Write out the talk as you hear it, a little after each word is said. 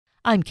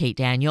I'm Kate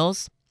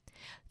Daniels.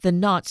 The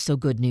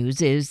not-so-good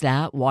news is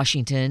that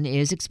Washington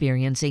is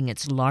experiencing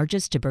its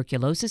largest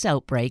tuberculosis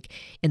outbreak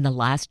in the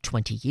last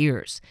 20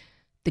 years.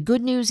 The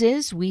good news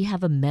is we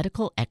have a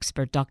medical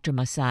expert, Dr.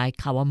 Masai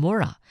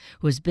Kawamura,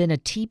 who has been a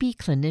TB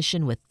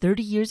clinician with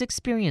 30 years'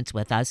 experience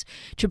with us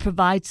to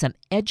provide some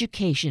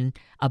education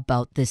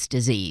about this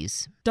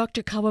disease.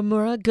 Dr.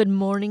 Kawamura, good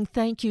morning.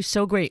 Thank you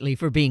so greatly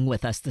for being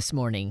with us this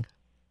morning.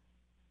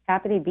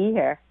 Happy to be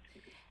here.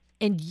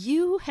 And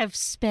you have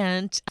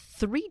spent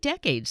 3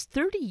 decades,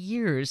 30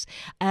 years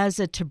as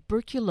a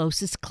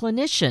tuberculosis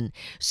clinician.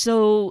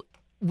 So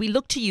we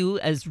look to you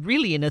as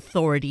really an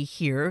authority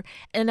here.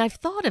 And I've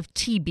thought of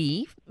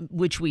TB,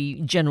 which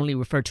we generally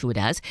refer to it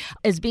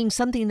as being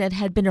something that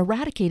had been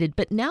eradicated.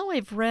 But now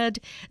I've read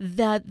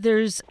that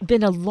there's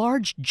been a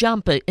large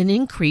jump, an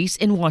increase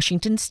in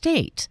Washington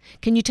state.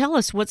 Can you tell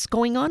us what's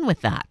going on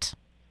with that?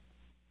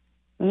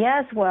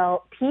 Yes,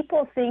 well,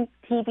 people think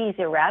TB is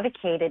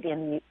eradicated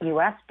in the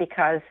U.S.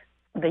 because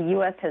the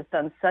U.S. has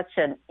done such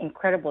an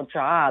incredible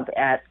job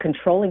at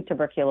controlling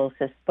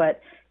tuberculosis, but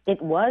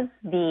it was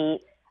the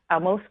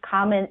most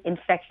common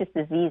infectious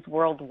disease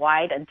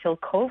worldwide until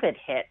COVID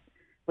hit,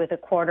 with a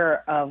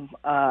quarter of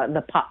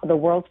the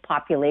world's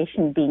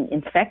population being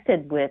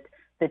infected with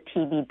the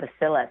TB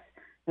bacillus.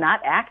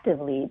 Not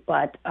actively,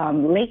 but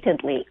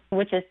latently,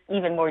 which is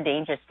even more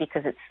dangerous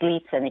because it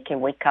sleeps and it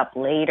can wake up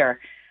later.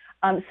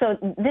 So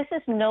this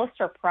is no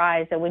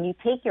surprise that when you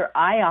take your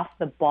eye off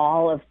the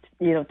ball of,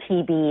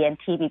 TB and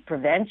TB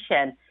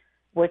prevention,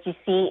 what you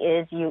see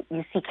is you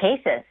see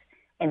cases.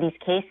 And these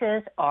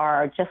cases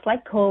are just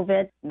like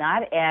COVID,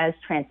 not as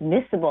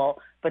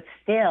transmissible, but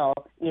still,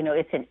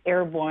 it's an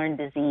airborne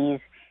disease.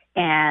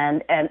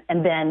 And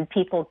then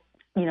people,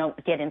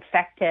 get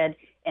infected,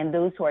 and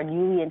those who are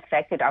newly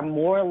infected are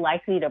more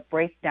likely to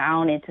break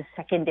down into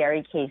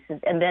secondary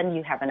cases. And then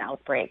you have an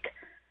outbreak.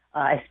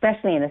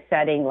 Especially in a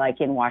setting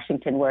like in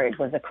Washington, where it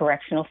was a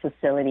correctional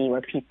facility where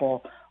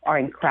people are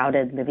in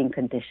crowded living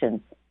conditions.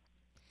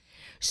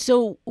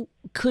 So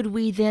could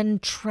we then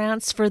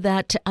transfer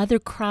that to other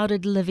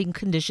crowded living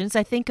conditions?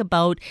 I think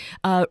about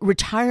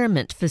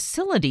retirement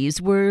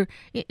facilities where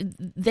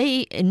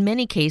they, in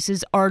many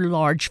cases, are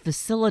large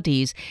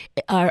facilities.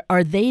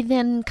 Are they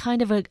then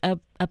kind of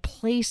a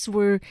place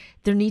where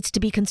there needs to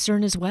be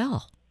concern as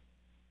well?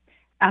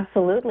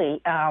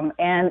 Absolutely.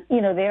 And,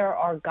 there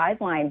are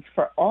guidelines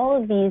for all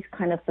of these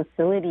kind of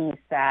facilities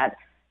that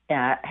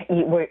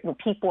where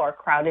people are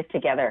crowded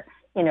together,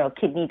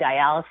 kidney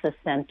dialysis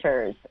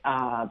centers,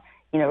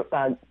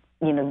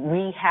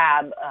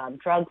 rehab,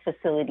 drug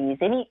facilities,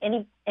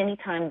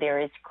 anytime there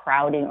is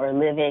crowding or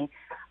living,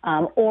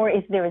 or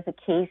if there is a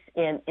case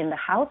in the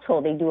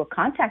household, they do a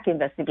contact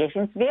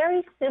investigation. It's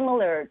very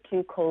similar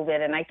to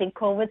COVID. And I think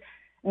COVID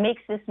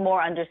makes this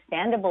more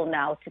understandable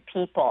now to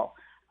people.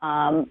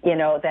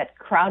 That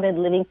crowded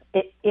living,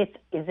 it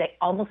is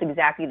almost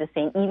exactly the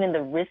same. Even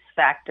the risk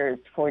factors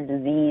for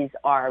disease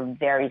are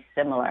very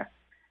similar,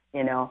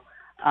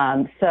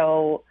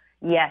 So,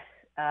 yes,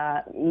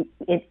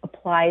 it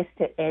applies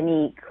to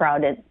any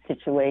crowded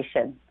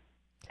situation.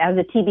 As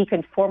a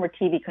former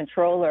TB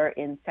controller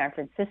in San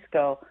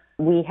Francisco,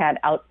 we had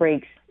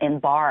outbreaks in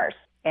bars,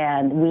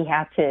 and we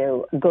had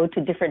to go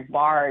to different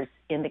bars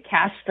in the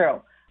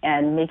Castro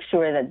and make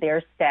sure that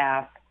their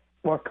staff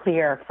were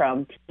clear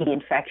from TB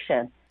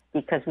infection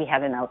because we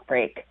had an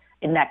outbreak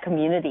in that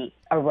community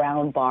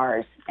around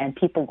bars and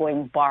people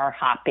going bar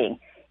hopping.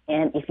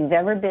 And if you've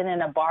ever been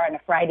in a bar on a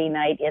Friday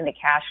night in the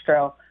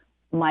Castro,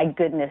 my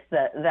goodness,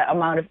 the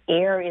amount of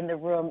air in the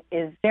room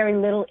is very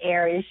little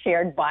air is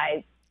shared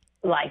by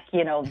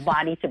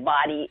body to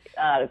body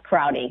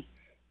crowding.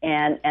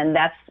 And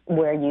that's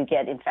where you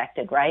get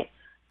infected, right?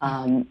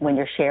 When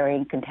you're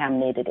sharing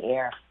contaminated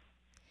air.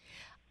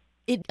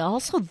 It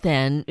also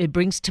then, it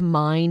brings to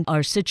mind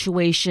our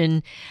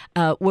situation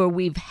where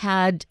we've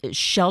had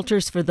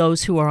shelters for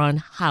those who are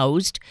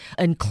unhoused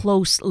and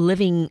close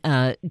living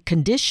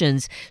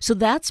conditions. So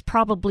that's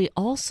probably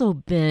also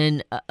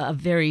been a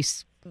very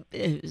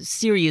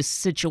serious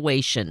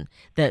situation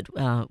that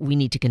we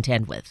need to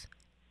contend with.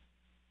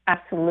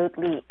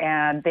 Absolutely.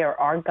 And there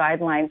are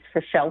guidelines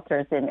for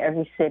shelters in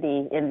every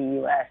city in the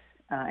U.S.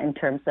 In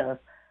terms of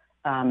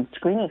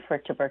screening for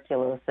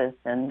tuberculosis,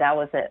 and that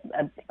was a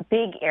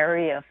big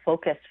area of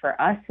focus for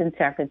us in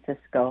San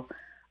Francisco,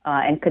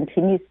 and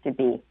continues to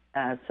be.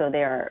 So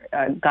there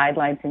are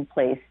guidelines in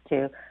place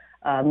to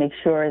make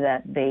sure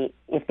that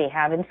if they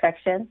have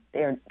infection,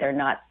 they're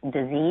not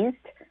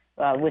diseased,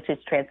 which is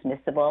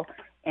transmissible,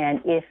 and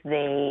if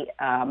they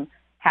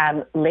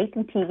have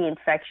latent TB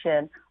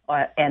infection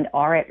and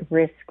are at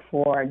risk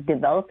for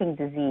developing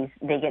disease,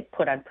 they get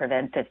put on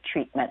preventive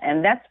treatment.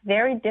 And that's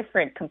very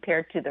different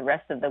compared to the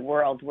rest of the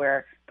world,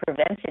 where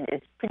prevention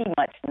is pretty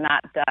much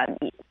not done.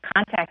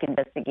 Contact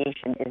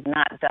investigation is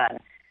not done.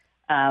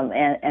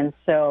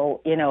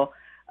 So,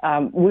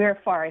 we're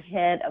far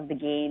ahead of the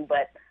game.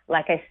 But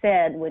like I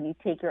said, when you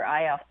take your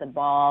eye off the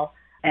ball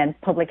and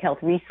public health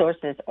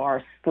resources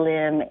are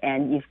slim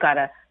and you've got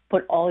to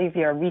put all of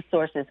your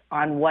resources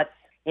on what's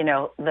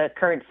the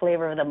current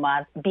flavor of the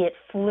month, be it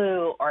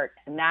flu or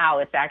now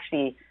it's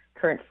actually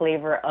current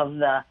flavor of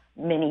the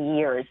many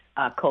years,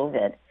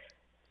 COVID.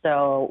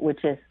 So,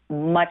 which is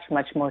much,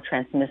 much more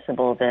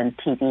transmissible than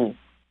TB.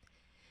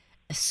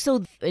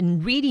 So,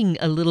 in reading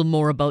a little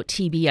more about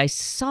TB, I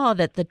saw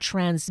that the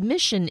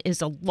transmission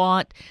is a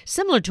lot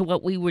similar to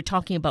what we were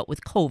talking about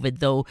with COVID,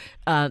 though,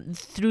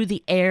 through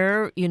the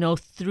air,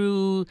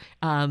 through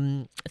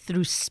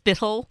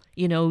spittle,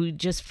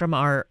 just from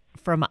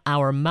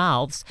our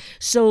mouths.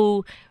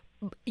 So,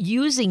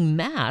 using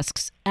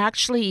masks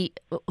actually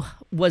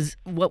was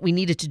what we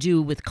needed to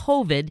do with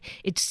COVID.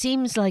 It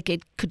seems like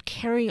it could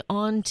carry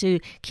on to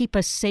keep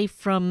us safe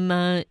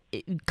from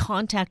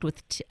contact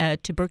with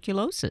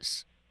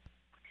tuberculosis.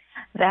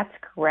 That's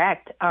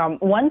correct.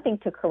 One thing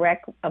to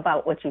correct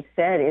about what you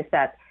said is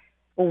that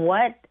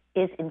what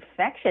is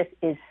infectious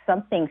is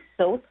something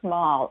so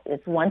small.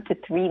 It's 1 to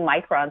 3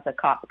 microns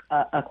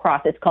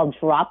across. It's called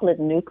droplet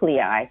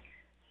nuclei.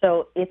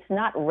 So it's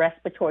not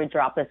respiratory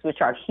droplets,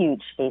 which are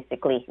huge,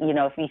 basically.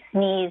 If you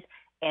sneeze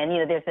and,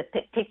 there's a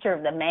picture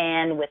of the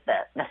man with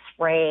the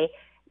spray,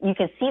 you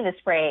can see the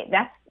spray.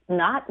 That's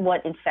not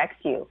what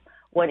infects you.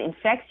 What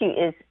infects you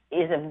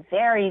is a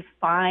very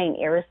fine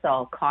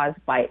aerosol caused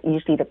by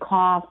usually the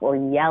cough or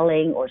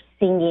yelling or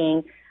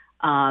singing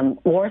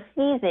or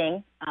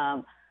sneezing,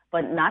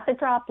 but not the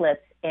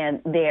droplets.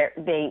 And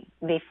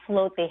they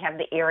float. They have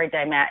the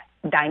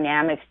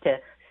aerodynamics to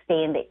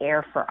stay in the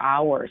air for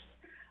hours.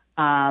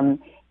 And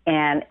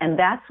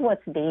that's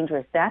what's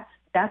dangerous.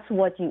 That's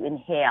what you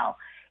inhale.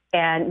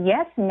 And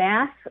yes,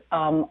 masks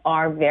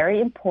are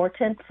very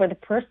important for the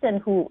person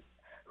who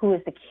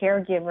is the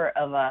caregiver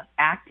of an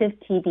active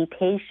TB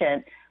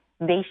patient.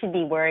 They should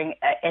be wearing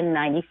an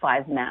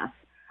N95 mask.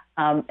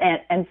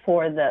 And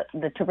for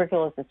the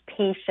tuberculosis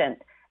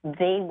patient,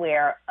 they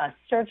wear a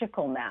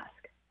surgical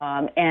mask.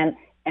 And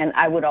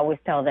I would always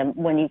tell them,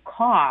 when you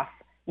cough,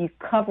 you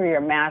cover your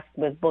mask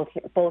with both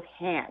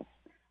hands.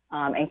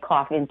 And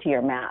cough into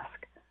your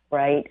mask,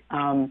 right?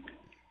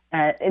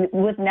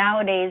 With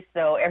nowadays,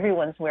 though,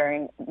 everyone's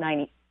wearing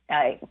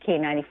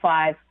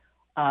K95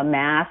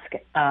 mask.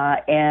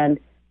 And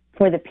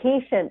for the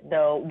patient,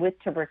 though, with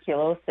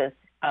tuberculosis,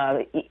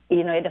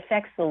 it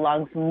affects the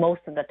lungs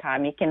most of the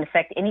time. It can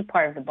affect any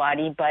part of the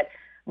body, but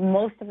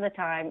most of the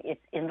time it's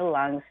in the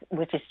lungs,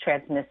 which is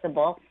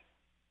transmissible.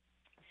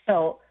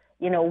 So,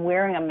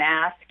 wearing a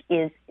mask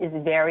is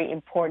very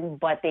important,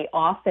 but they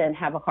often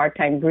have a hard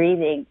time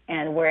breathing,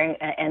 and wearing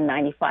an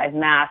N95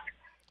 mask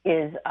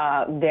is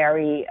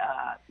very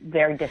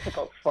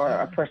difficult for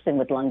a person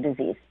with lung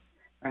disease,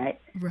 right?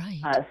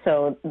 Right.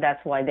 So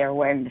that's why they're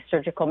wearing the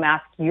surgical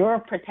mask. You're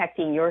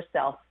protecting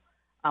yourself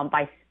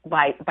by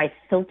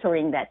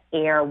filtering that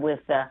air with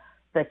the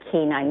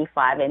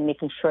K95 and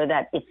making sure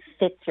that it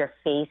fits your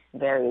face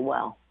very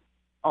well.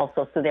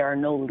 Also, so there are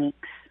no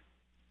leaks.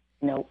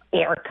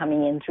 Air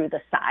coming in through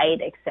the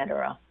side,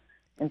 etc.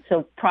 And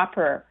so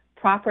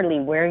properly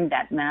wearing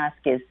that mask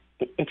is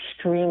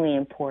extremely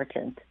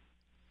important.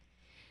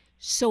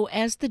 So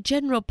as the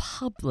general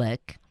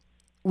public,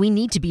 we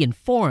need to be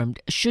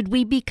informed. Should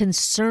we be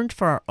concerned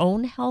for our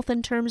own health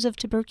in terms of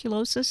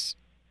tuberculosis?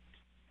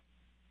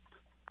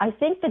 I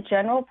think the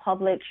general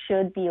public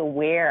should be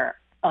aware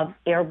of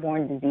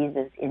airborne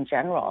diseases in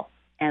general.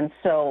 And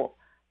so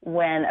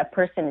when a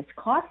person is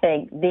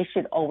coughing, they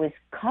should always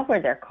cover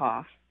their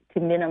cough to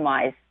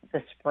minimize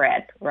the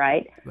spread,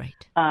 right? Right.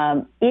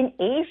 In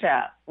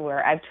Asia,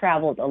 where I've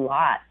traveled a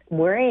lot,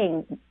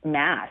 wearing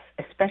masks,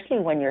 especially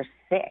when you're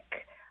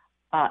sick,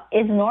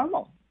 is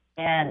normal.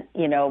 And,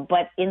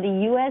 but in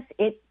the U.S.,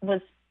 it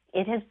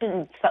has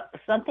been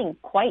something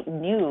quite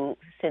new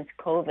since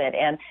COVID.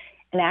 And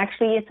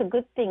actually, it's a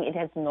good thing it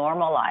has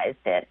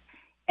normalized it.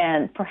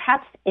 And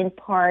perhaps in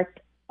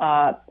part,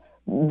 the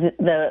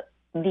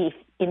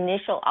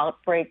initial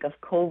outbreak of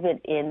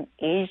COVID in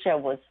Asia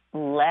was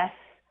less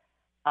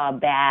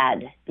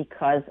bad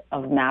because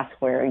of mask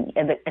wearing,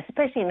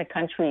 especially in the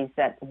countries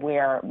that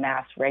wear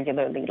masks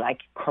regularly,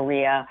 like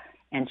Korea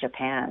and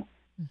Japan.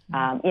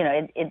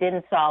 Mm-hmm. It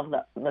didn't solve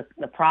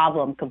the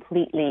problem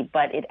completely,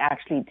 but it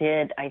actually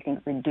did, I think,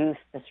 reduce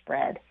the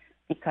spread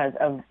because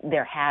of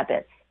their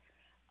habits.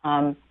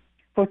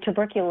 For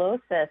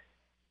tuberculosis,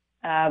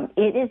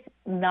 it is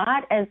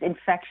not as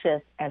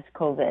infectious as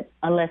COVID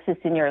unless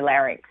it's in your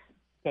larynx.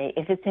 Okay?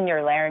 If it's in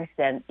your larynx,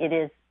 then it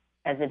is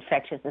as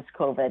infectious as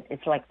COVID.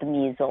 It's like the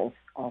measles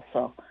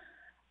also.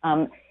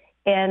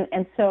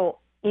 And so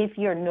if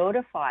you're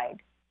notified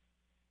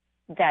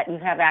that you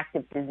have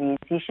active disease,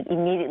 you should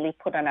immediately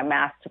put on a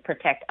mask to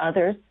protect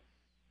others.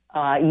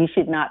 You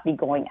should not be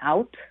going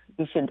out.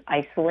 You should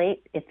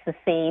isolate. It's the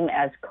same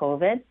as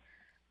COVID.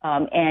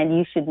 And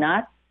you should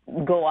not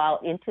go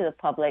out into the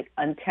public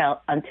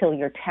until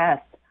your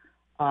test,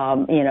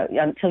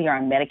 until you're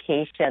on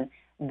medication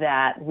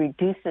that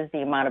reduces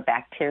the amount of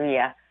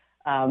bacteria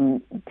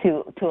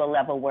to a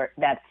level where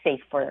that's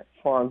safe for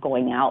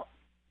going out,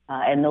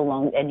 and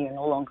you're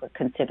no longer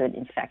considered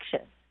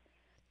infectious.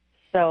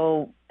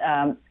 So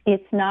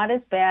it's not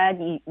as bad.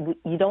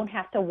 You don't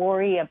have to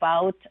worry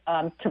about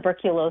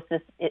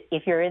tuberculosis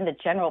if you're in the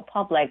general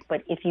public,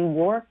 but if you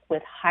work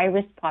with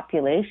high-risk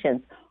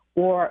populations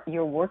or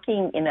you're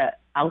working in an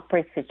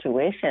outbreak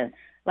situation,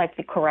 like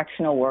the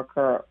correctional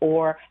worker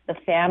or the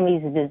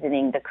families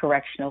visiting the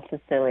correctional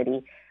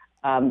facility,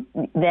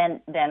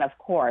 then of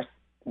course,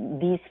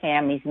 these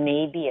families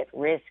may be at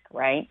risk,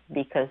 right?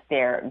 Because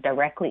they're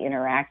directly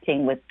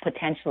interacting with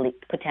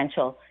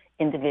potential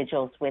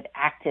individuals with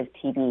active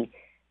TB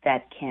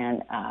that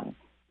can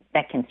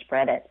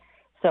spread it.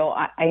 So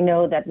I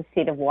know that the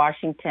state of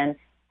Washington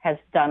has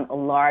done a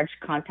large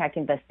contact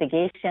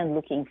investigation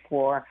looking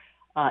for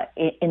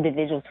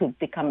individuals who've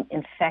become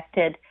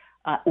infected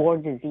or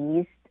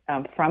diseased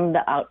from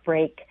the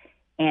outbreak.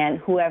 And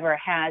whoever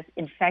has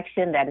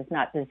infection that is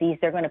not disease,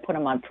 they're going to put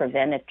them on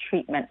preventive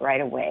treatment right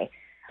away.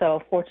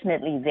 So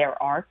fortunately,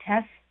 there are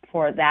tests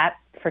for that,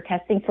 for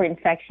testing for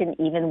infection,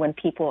 even when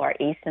people are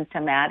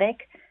asymptomatic.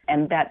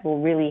 And that will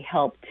really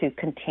help to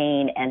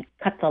contain and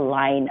cut the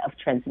line of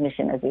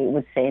transmission, as we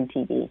would say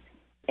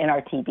in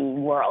our TB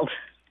world.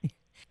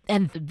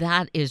 And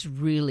that is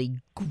really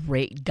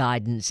great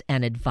guidance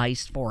and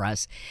advice for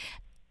us.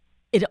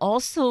 It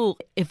also,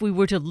 if we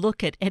were to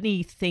look at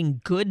anything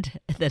good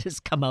that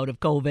has come out of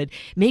COVID,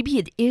 maybe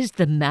it is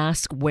the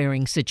mask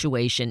wearing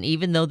situation.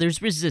 Even though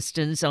there's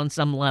resistance on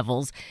some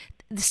levels,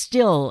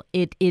 still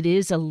it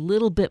is a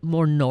little bit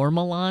more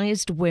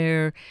normalized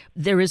where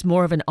there is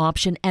more of an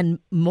option and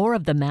more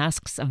of the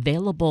masks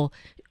available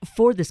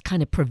for this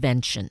kind of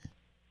prevention.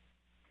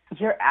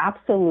 You're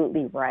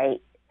absolutely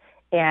right.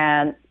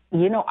 And,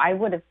 I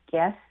would have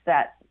guessed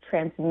that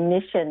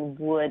transmission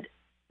would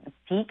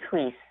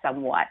decrease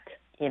somewhat,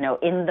 in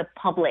the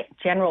public,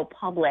 general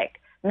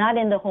public, not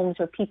in the homes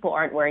where people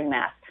aren't wearing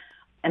masks.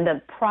 And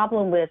the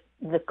problem with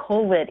the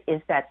COVID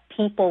is that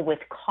people with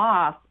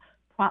cough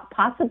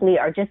possibly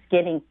are just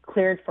getting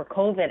cleared for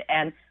COVID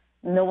and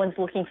no one's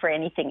looking for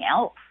anything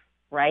else,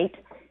 right?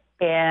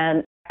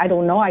 And I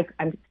don't know,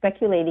 I'm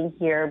speculating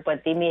here,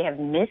 but they may have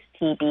missed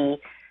TB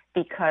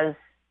because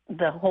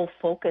the whole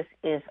focus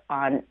is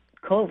on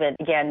COVID.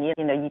 Again,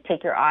 you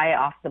take your eye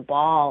off the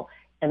ball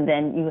and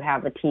then you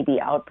have a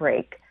TB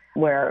outbreak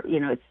where,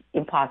 it's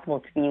impossible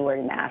to be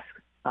wearing masks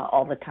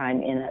all the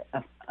time in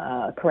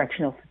a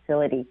correctional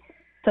facility.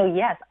 So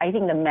yes, I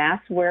think the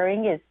mask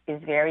wearing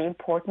is very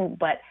important,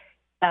 but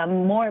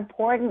more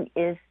important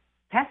is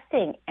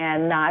testing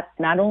and not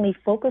only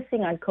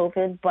focusing on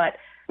COVID, but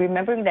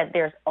remembering that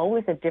there's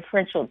always a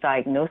differential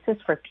diagnosis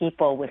for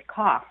people with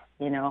cough,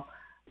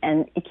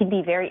 and it can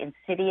be very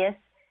insidious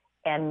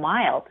and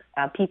mild.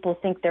 People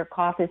think their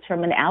cough is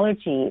from an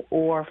allergy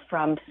or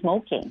from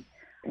smoking.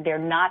 They're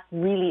not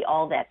really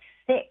all that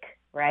sick,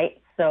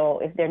 right? So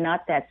if they're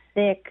not that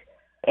sick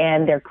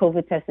and their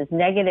COVID test is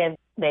negative,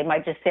 they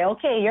might just say,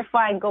 okay, you're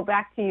fine, go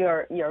back to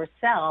your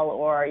cell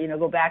or,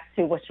 go back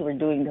to what you were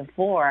doing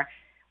before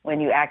when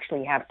you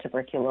actually have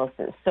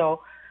tuberculosis.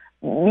 So,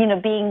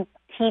 being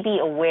TB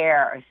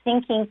aware, or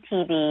thinking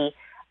TB,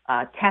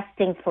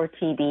 testing for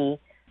TB,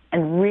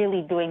 and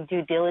really doing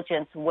due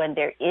diligence when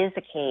there is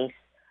a case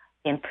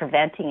in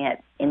preventing it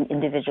in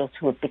individuals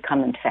who have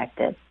become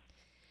infected.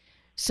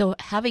 So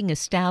having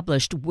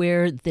established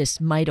where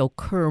this might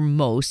occur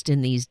most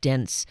in these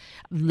dense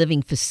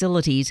living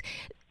facilities,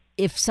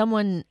 if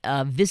someone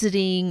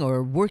visiting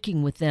or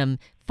working with them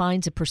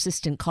finds a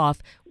persistent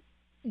cough,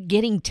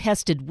 getting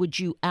tested, would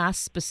you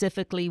ask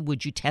specifically,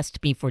 would you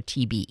test me for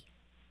TB?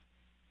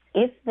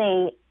 If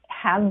they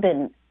have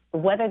been,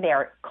 whether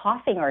they're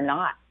coughing or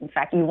not, in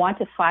fact, you want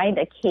to find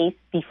a case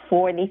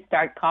before they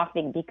start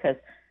coughing because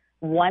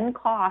one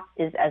cough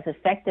is as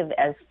effective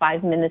as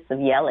 5 minutes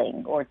of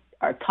yelling or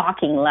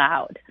talking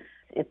loud.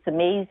 It's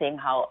amazing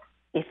how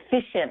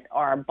efficient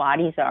our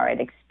bodies are at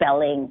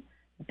expelling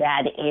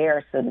bad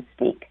air, so to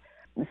speak.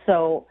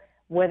 So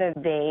whether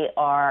they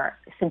are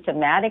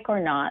symptomatic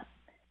or not,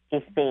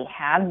 if they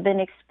have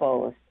been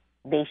exposed,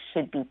 they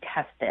should be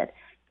tested.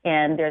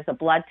 And there's a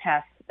blood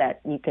test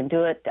that you can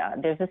do it.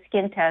 There's a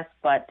skin test,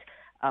 but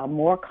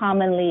more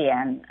commonly,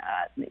 and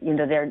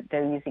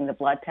they're using the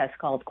blood test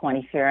called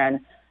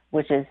QuantiFERON,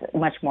 which is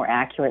much more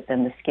accurate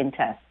than the skin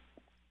test.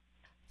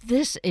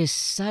 This is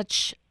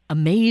such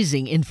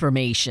amazing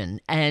information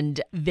and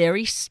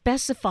very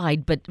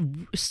specified, but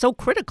so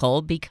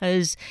critical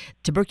because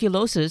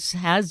tuberculosis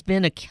has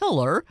been a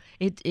killer.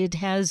 It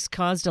has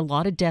caused a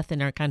lot of death in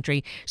our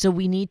country. So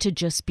we need to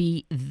just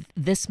be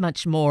this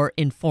much more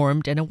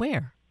informed and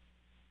aware.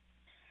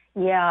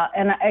 Yeah,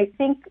 and I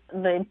think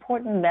the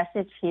important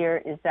message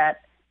here is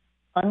that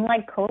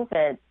unlike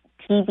COVID,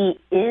 TB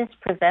is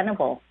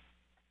preventable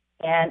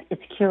and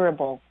it's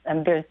curable,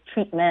 and there's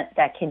treatment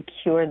that can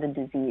cure the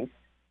disease,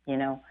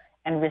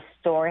 and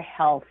restore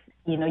health.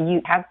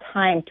 You have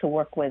time to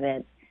work with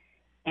it.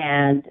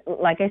 And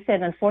like I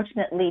said,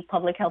 unfortunately,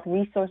 public health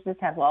resources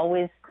have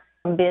always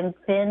been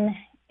thin,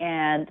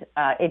 and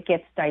it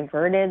gets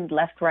diverted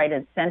left, right,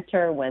 and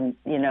center when,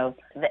 the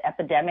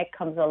epidemic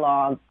comes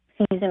along,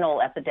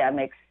 seasonal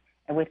epidemics.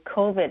 And with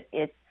COVID,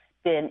 it's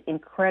been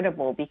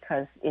incredible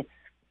because it's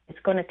it's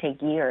going to take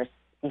years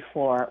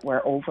before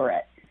we're over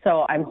it.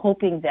 So I'm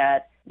hoping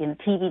that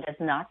TB does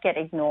not get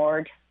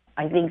ignored.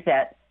 I think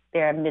that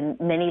there have been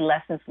many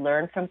lessons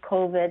learned from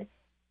COVID,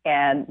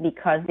 and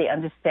because they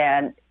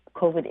understand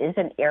COVID is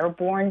an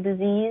airborne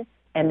disease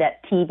and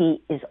that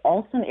TB is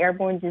also an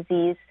airborne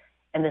disease,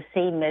 and the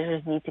same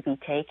measures need to be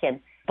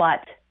taken,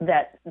 but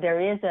that there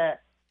is a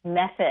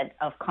method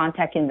of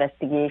contact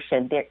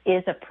investigation, there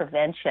is a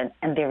prevention,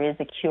 and there is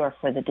a cure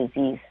for the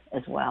disease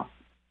as well.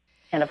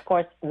 And of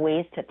course,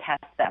 ways to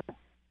test them.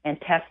 And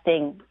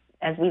testing,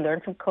 as we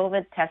learned from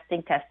COVID,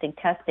 testing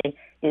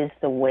is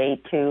the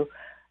way to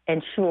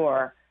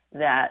ensure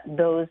that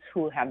those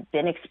who have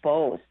been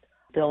exposed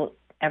don't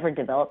ever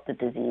develop the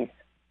disease.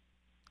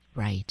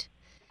 Right.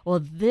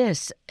 Well,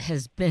 this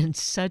has been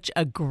such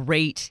a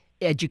great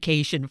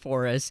education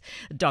for us,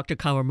 Dr.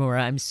 Kawamura.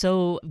 I'm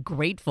so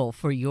grateful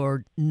for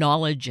your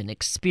knowledge and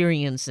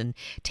experience and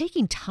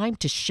taking time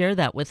to share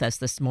that with us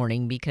this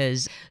morning,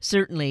 because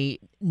certainly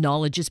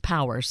knowledge is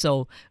power.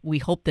 So we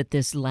hope that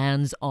this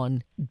lands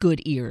on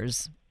good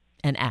ears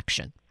and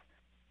action.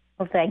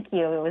 Well, thank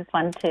you. It was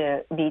fun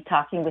to be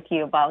talking with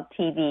you about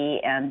TB.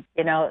 And,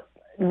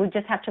 we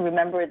just have to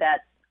remember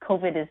that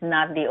COVID is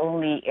not the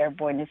only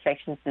airborne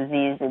infectious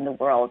disease in the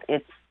world.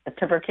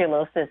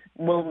 Tuberculosis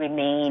will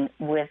remain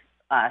with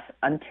us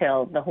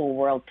until the whole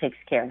world takes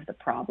care of the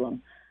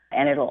problem.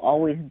 And it'll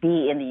always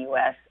be in the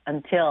U.S.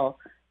 until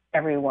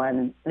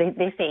everyone,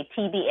 they say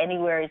TB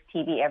anywhere is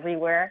TB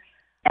everywhere.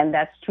 And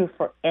that's true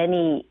for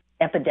any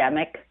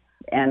epidemic.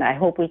 And I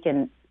hope we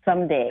can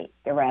someday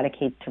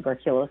eradicate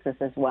tuberculosis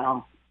as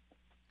well.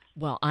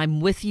 Well,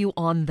 I'm with you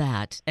on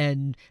that.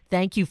 And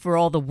thank you for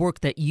all the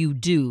work that you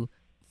do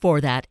for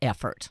that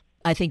effort.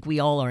 I think we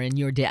all are in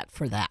your debt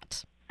for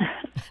that.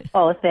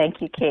 Oh,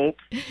 thank you, Kate.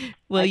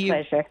 My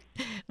pleasure.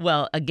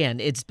 Well, again,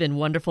 it's been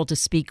wonderful to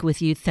speak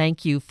with you.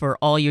 Thank you for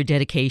all your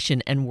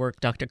dedication and work,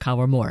 Dr.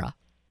 Kawamura.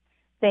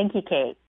 Thank you, Kate.